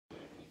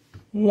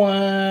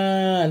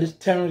Wow, this is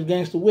Terrance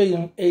Gangsta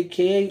Williams,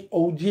 a.k.a.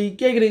 OG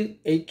Giggity,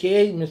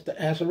 a.k.a. Mr.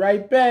 Answer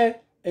Right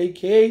Back,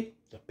 a.k.a.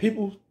 the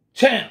People's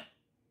Champ.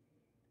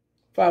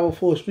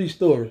 504 Street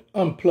Story,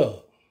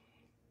 unplugged.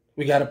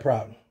 We got a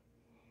problem.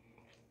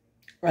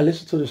 I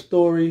listened to the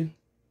story,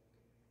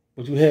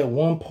 but you had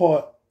one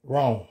part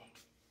wrong.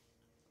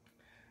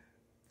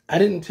 I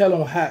didn't tell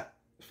him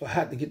for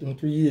Hot to get them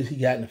 3 years he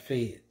got in the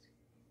feds.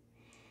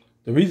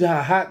 The reason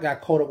how Hot got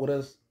caught up with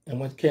us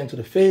and came to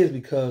the feds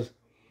because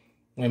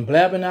when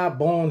Blab and I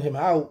boned him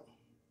out,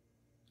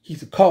 he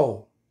used to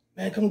call,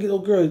 man, come get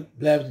those girls.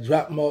 Blab used to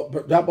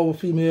drop off a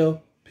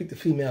female, pick the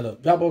female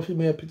up. Drop off a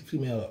female, pick the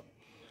female up.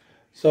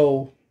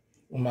 So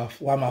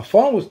while my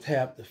phone was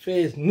tapped, the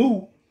feds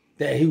knew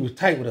that he was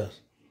tight with us.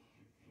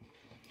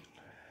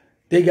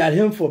 They got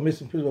him for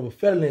missing person of a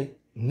felony,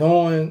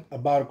 knowing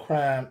about a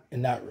crime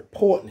and not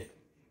reporting it.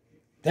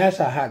 That's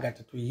how Hot got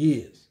to 3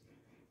 years.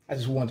 I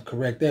just wanted to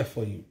correct that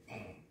for you.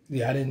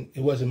 Yeah,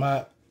 it wasn't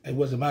my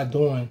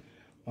doing.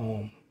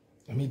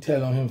 Me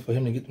telling on him for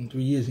him to get them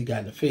 3 years he got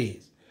in the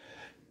feds.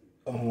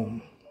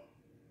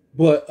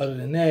 But other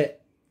than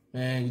that,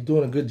 man, you're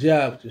doing a good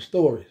job with your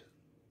stories.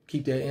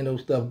 Keep that endo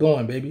stuff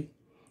going, baby.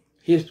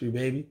 History,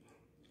 baby.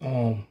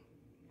 But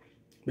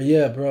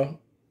yeah, bro,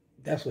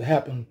 that's what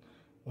happened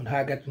when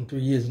Hot got them 3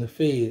 years in the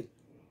feds.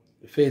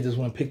 The feds just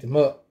went and picked him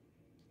up.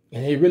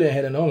 And they really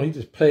had it on. He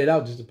just played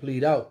out just to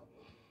plead out.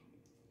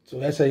 So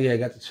that's how he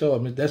got the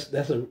charge.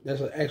 That's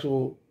an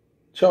actual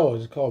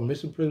charge. It's called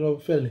missing person of a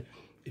felony.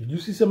 If you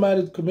see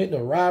somebody committing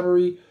a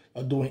robbery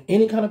or doing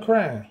any kind of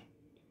crime,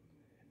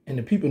 and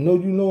the people know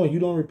and you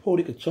don't report,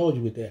 they could charge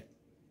you with that.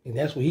 And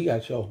that's what he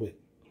got charged with.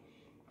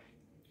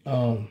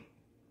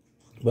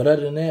 But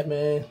other than that,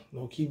 man,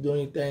 don't keep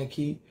doing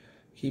anything.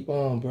 Keep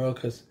on, bro,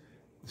 because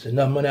there's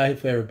enough money out here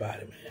for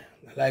everybody, man.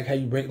 I like how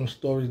you break them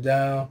stories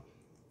down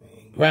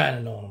and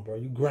grinding on them, bro.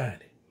 You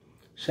grinding.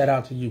 Shout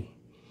out to you.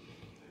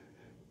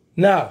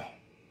 Now,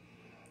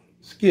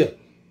 Skip.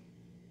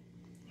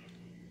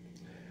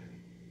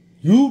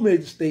 You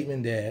made the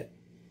statement that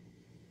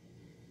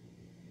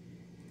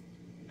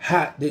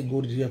Hot didn't go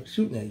to jail for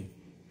shooting at you.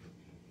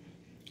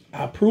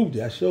 I proved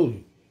it. I showed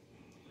you.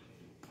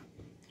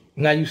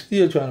 Now you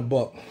still trying to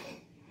buck.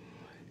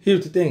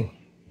 Here's the thing.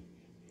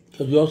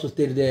 Because you also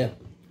stated that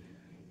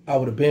I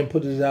would have been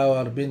put this out, I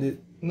would have been this.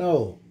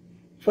 No.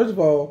 First of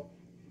all,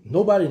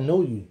 nobody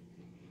know you.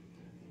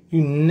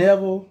 You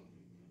never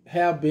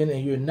have been,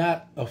 and you're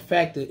not a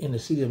factor in the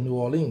city of New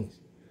Orleans.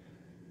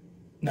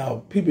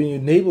 Now, people in your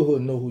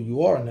neighborhood know who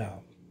you are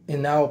now.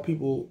 And now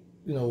people,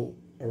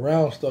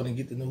 around starting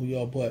to get to know who you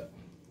are. But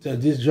to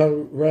just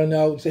run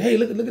out and say, hey,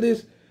 look at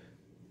this.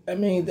 I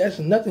mean, that's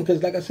nothing.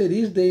 Because like I said,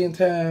 these day and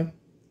time,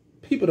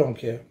 people don't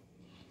care.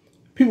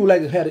 People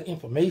like to have the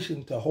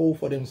information to hold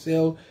for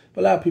themselves.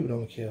 But a lot of people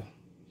don't care.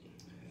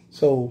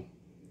 So,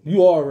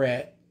 you are a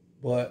rat.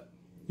 But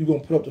you're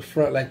going to put up the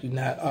front like you're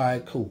not. All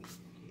right, cool.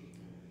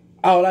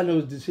 All I know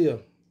is this here.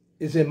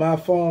 It's in my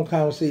phone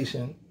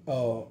conversation.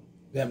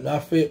 That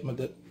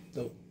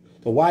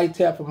the white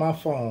tap from my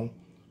phone,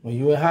 when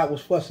you and Hot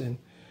was fussing,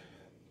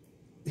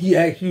 he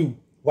asked you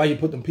why you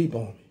put them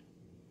people on me.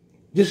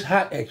 Just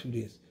Hot asked you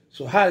this.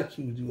 So Hot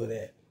accused you of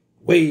that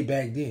way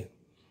back then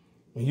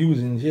when you was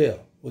in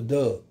jail with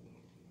Doug.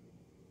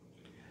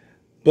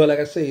 But like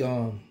I say,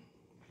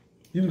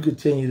 you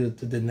continue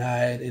to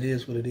deny it. It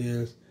is what it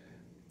is.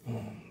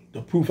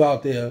 The proof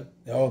out there,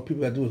 that all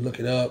people gotta do is look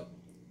it up,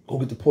 go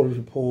get the police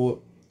report,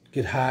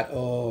 get Hot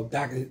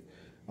docket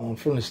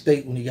from the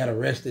state when he got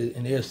arrested,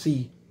 and they'll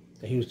see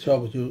that he was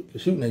charged with you for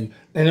shooting at you.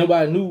 And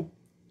nobody knew,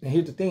 and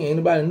here's the thing, ain't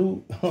nobody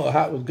knew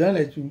Hot was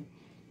gunning at you,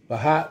 but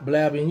Hot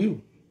blabbing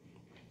you.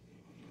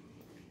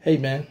 Hey,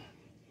 man,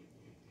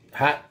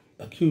 Hot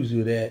accused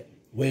you of that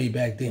way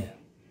back then.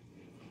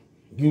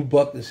 You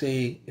bucked to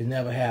say it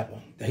never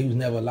happened, that he was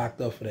never locked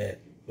up for that,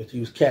 but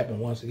you was capping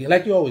once again,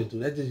 like you always do.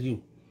 That's just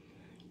you.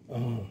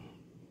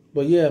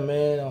 But yeah,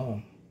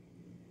 man,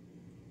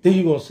 then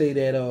you gonna say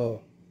that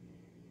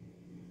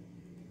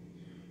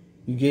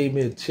you gave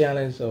me a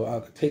challenge, or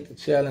I could take the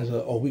challenge,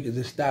 or we could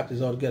just stop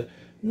this altogether.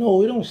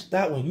 No, it don't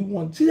stop when you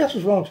want. See, that's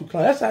what's wrong with you,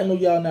 clown. That's how I know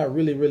y'all not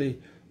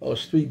really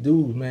street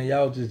dudes, man.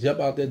 Y'all just jump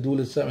out there, do a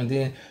little something, and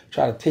then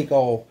try to take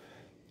off.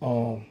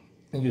 And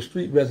your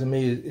street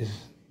resume is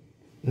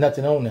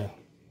nothing on there.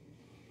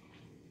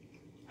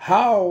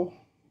 How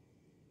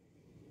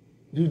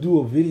you do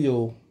a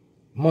video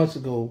months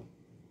ago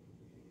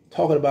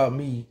talking about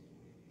me,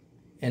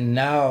 and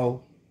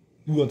now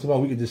you want to tell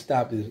me we could just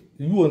stop this?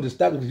 You want to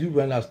stop it because you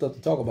run out of stuff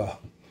to talk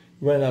about.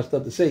 You run out of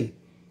stuff to say,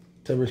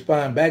 to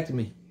respond back to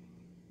me.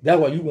 That's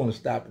why you want to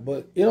stop it.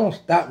 But it don't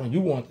stop when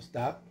you want to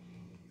stop.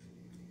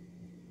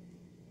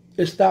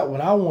 It stopped when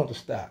I want to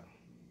stop.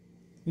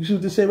 You see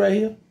what this say right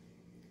here?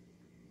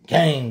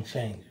 Game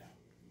changer.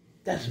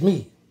 That's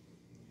me.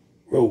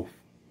 Roof.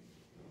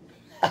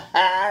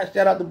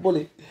 Shout out to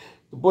Bully.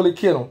 The Bully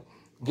Kennel.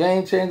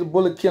 Game changer,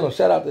 Bully Kennel.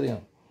 Shout out to them.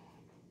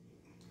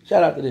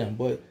 Shout out to them.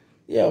 But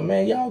yeah,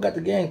 man, y'all got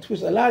the game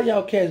twisted. A lot of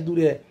y'all cats do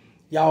that.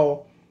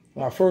 Y'all,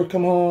 when I first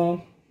come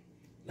home,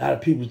 a A lot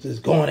of people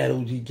just going at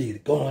OG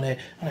Giggity, going at.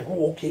 I'm like,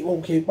 oh, okay,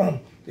 boom.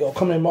 They all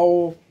coming in my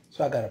old.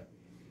 So I got to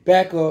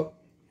back up,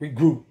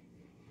 regroup,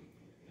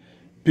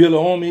 build an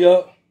army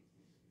up,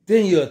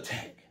 then you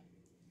attack.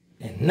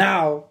 And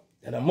now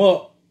that I'm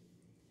up,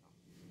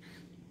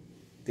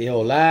 they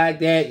don't like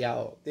that,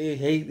 y'all.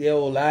 They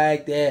don't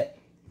like that.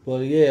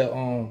 But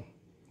yeah,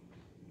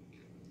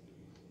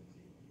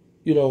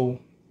 you know,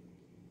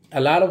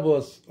 a lot of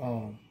us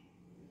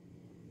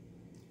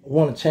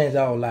want to change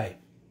our life.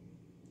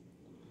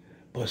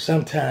 But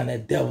sometimes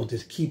that devil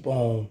just keep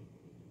on,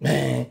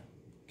 man,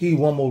 give you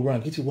one more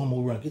run, get you one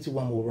more run, get you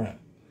one more run.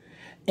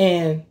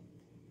 And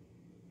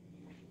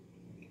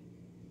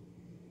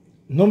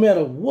no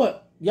matter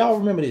what, y'all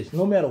remember this,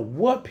 no matter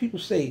what people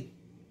say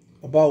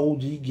about OG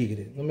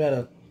Giggity, no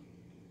matter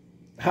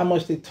how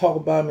much they talk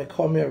about me,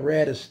 call me a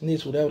rat, a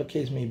snitch, whatever the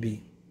case may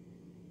be,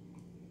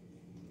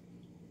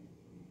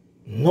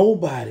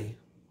 nobody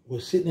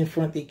was sitting in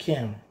front of their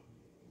camera.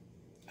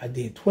 I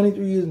did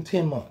 23 years and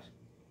 10 months.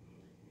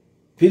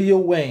 Video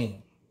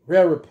Wayne,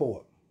 Rare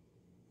Report,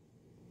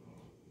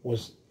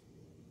 was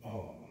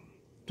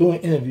doing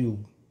interviews,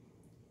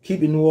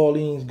 keeping New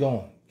Orleans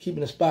going,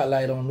 keeping the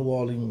spotlight on New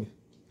Orleans,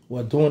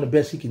 while doing the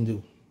best he can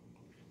do.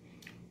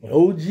 When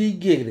OG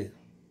Giggity,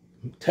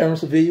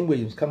 Terrance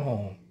Williams come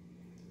home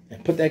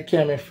and put that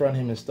camera in front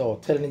of him and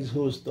start telling these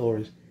hood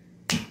stories,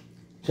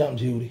 jump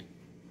Judy,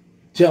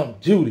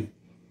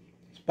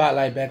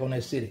 spotlight back on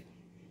that city.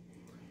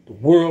 The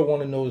world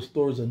want to know the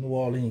stories of New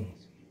Orleans.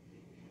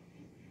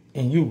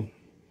 And you,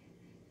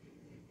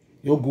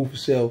 your goofy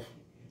self,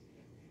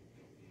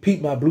 peep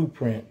my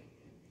blueprint,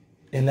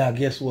 and now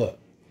guess what?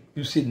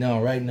 You sitting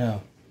down right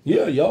now.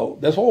 Yeah, y'all,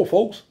 that's all,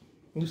 folks.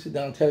 You sit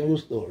down and tell your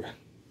story.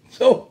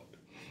 So,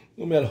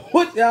 no matter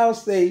what y'all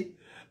say,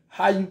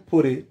 how you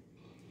put it,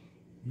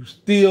 you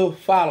still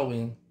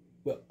following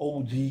what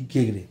OG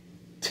Giggity,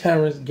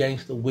 Terrance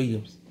Gangsta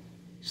Williams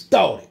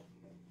started.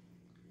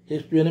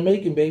 History in the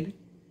making, baby.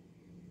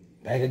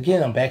 Back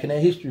again, I'm back in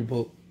that history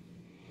book.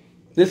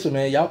 Listen,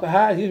 man, y'all can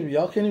hide history.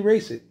 Y'all can't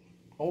erase it.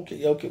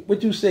 Okay.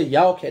 What you say,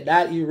 y'all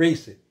cannot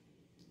erase it.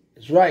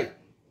 That's right.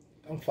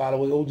 I'm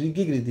following what OG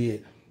Giggity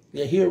did.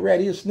 Yeah, he a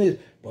rat, he a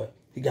snitch, but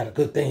he got a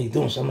good thing he's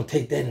doing, so I'm going to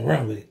take that and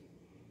run with it.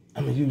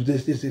 I'm going to use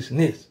this, and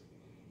this.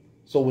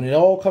 So when it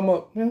all come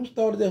up, man, who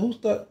started that? Who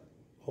started?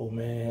 Oh,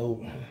 man,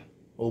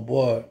 oh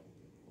boy.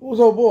 Who's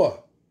old boy?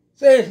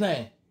 Say his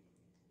name.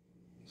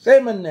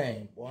 Say my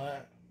name, boy.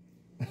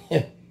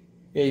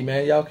 Hey,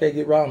 man, y'all can't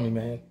get around me,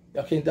 man.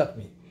 Y'all can't duck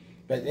me.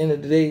 But at the end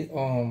of the day,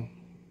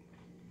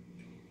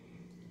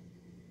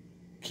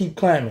 keep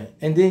climbing.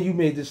 And then you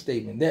made this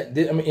statement. I'm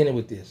going to end it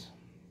with this.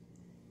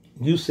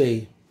 You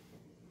say,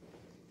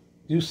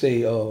 I'm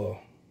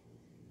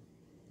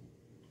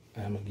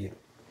going to get it.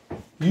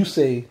 You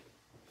say,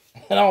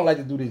 and I don't like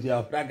to do this,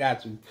 y'all, but I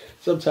got to.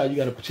 Sometimes you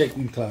got to protect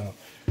these clowns.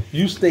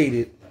 You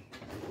stated,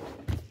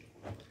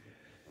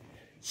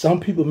 some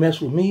people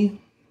mess with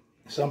me,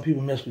 some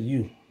people mess with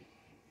you.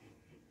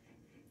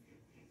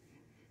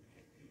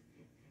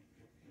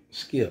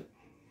 Skip.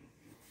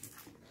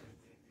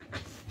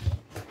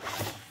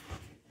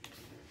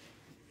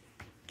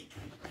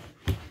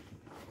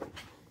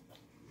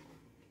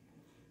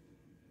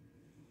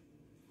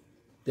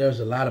 There's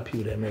a lot of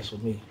people that mess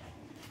with me.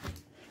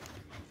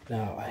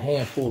 Now, a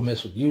handful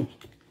mess with you.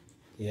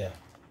 Yeah.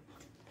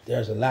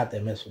 There's a lot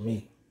that mess with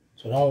me.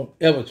 So don't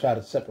ever try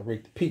to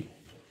separate the people.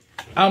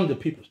 I'm the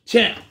people's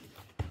champ.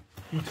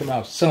 You come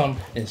out some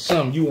and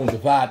some, you won't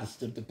divide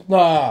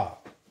the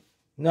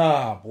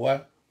Nah,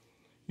 boy.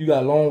 You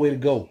got a long way to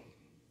go.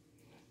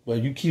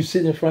 But you keep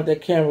sitting in front of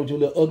that camera with your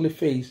little ugly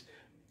face,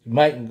 you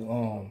might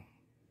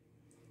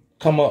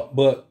come up,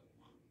 but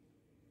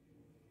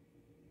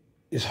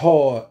it's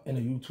hard in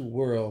the YouTube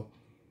world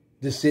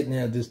just sitting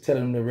there just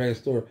telling them the regular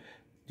story.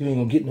 You ain't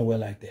gonna get nowhere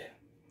like that.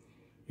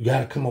 You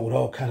gotta come up with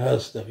all kind of other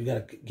stuff. You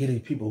gotta get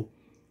these people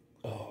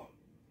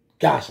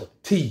gossip,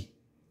 tea.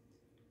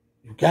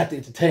 You got to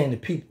entertain the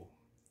people.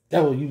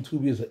 That's what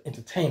YouTube is, an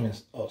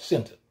entertainment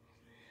center.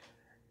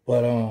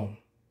 But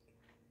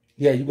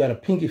yeah, you got a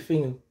pinky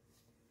finger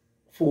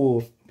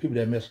for people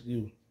that mess with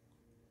you.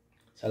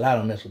 It's a lot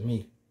of them mess with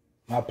me.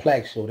 My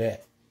plaques show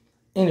that.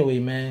 Anyway,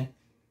 man,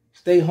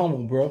 stay humble,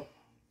 bro.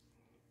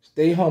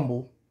 Stay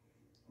humble.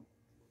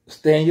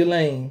 Stay in your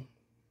lane.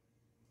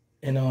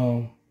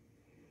 And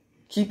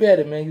keep at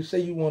it, man. You say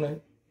you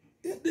want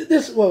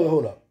to... Well,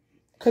 hold up.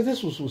 Because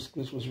this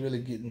was really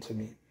getting to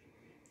me.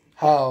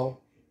 How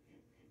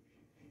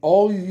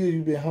all these years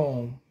you've been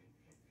home,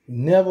 you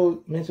never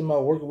mentioned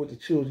about working with the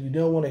children. You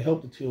don't want to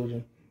help the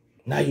children.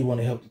 Now you want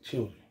to help the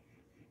children.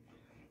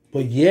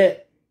 But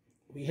yet,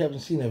 we haven't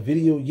seen a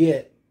video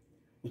yet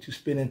with you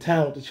spending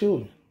time with the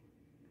children.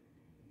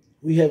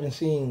 We haven't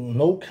seen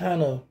no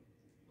kind of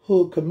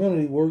hood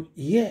community work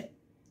yet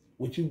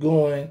with you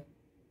going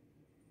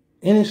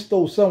in a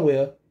store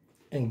somewhere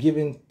and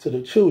giving to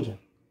the children.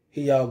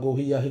 Here y'all go,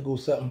 here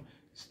goes something.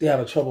 Stay out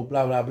of trouble,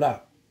 blah, blah,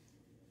 blah.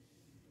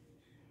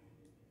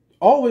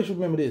 Always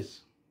remember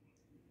this.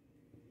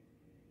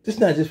 This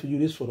is not just for you,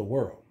 this is for the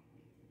world.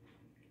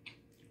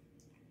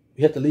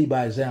 You have to lead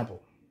by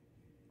example.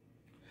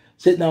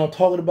 Sitting down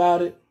talking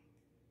about it,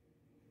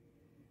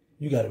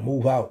 you got to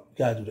move out. You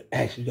got to do the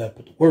action. You got to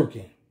put the work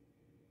in.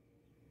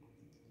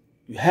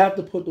 You have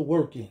to put the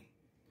work in.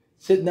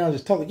 Sitting down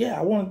just talking, yeah,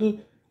 I want to do,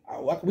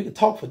 we can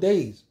talk for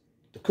days.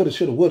 The coulda,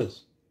 shoulda,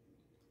 wouldas.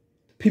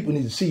 People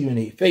need to see you in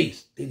their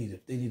face. They need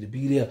to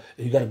be there.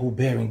 And you got to go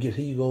bear and get,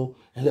 here you go.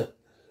 And look,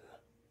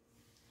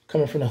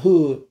 coming from the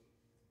hood,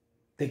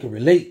 they can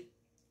relate.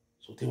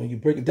 So then when you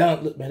break it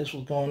down, look, man, this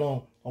what's going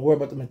on. Don't worry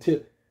about the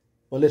material.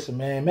 Well, listen,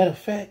 man, matter of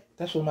fact,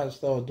 that's what I might have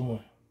started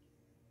doing.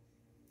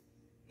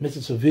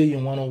 Mr.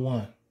 Civilian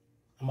 101.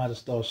 I might have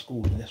started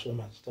schooling. That's what I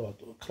might have started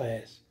doing,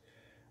 class.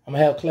 I'm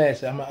going to have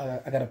class.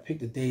 I got to pick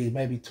the days,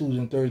 maybe Tuesday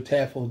and Thursday,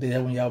 task force day.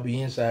 That's when y'all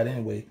be inside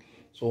anyway.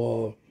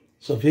 So,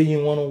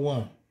 Civilian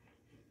 101.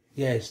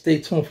 Yeah, stay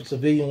tuned for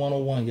Civilian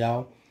 101,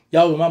 y'all.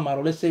 Y'all with my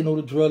motto, let's say no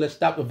to drug, let's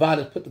stop the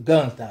violence, put the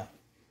guns down.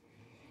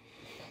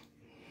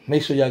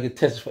 Make sure y'all get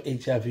tested for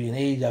HIV and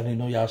AIDS. Y'all need to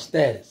know y'all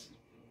status.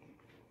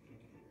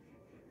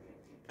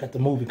 Got the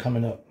movie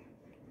coming up.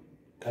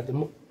 Got the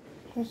movie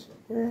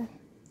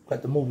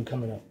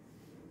coming up.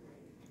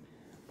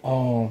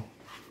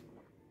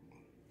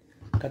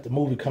 Got the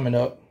movie coming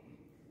up.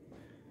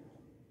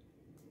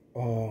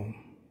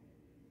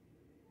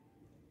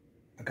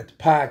 I got the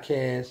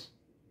podcast.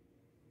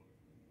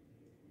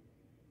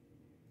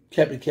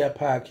 Captain Cap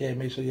Podcast.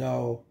 Make sure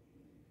y'all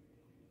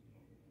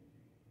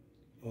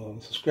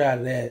subscribe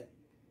to that.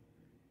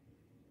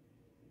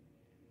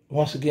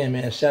 Once again,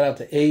 man, shout out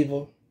to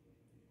Ava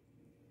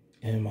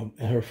and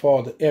her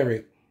father,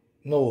 Eric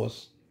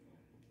Norris,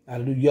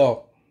 out of New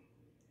York.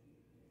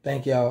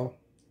 Thank y'all.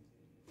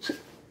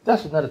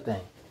 That's another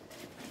thing.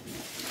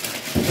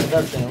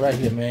 Another thing right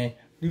here, man.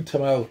 You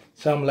talking about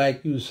something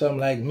like you, something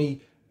like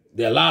me.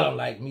 There are a lot of them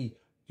like me.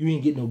 You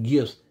ain't get no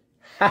gifts.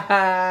 Ha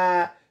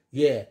ha.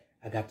 Yeah,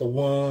 I got the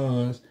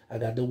ones. I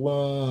got the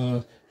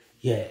ones.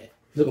 Yeah.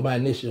 Look at my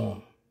initial on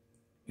them.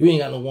 You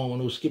ain't got no one with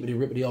no skippity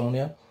rippity on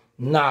there.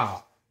 Nah.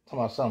 Talking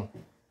about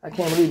something. I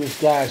can't believe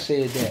this guy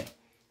said that.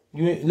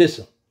 You ain't,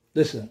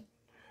 listen.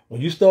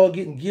 When you start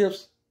getting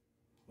gifts,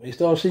 when they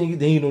start seeing you,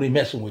 then you know they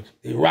messing with you.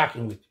 They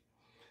rocking with you.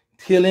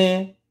 Till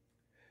then,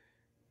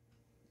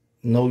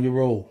 know your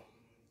role.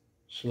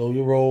 Slow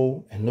your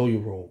roll and know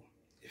your role.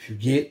 If you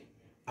get,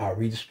 I'll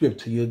read the script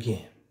to you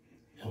again.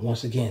 And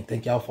once again,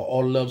 thank y'all for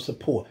all the love and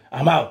support.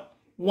 I'm out.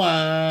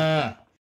 Wah.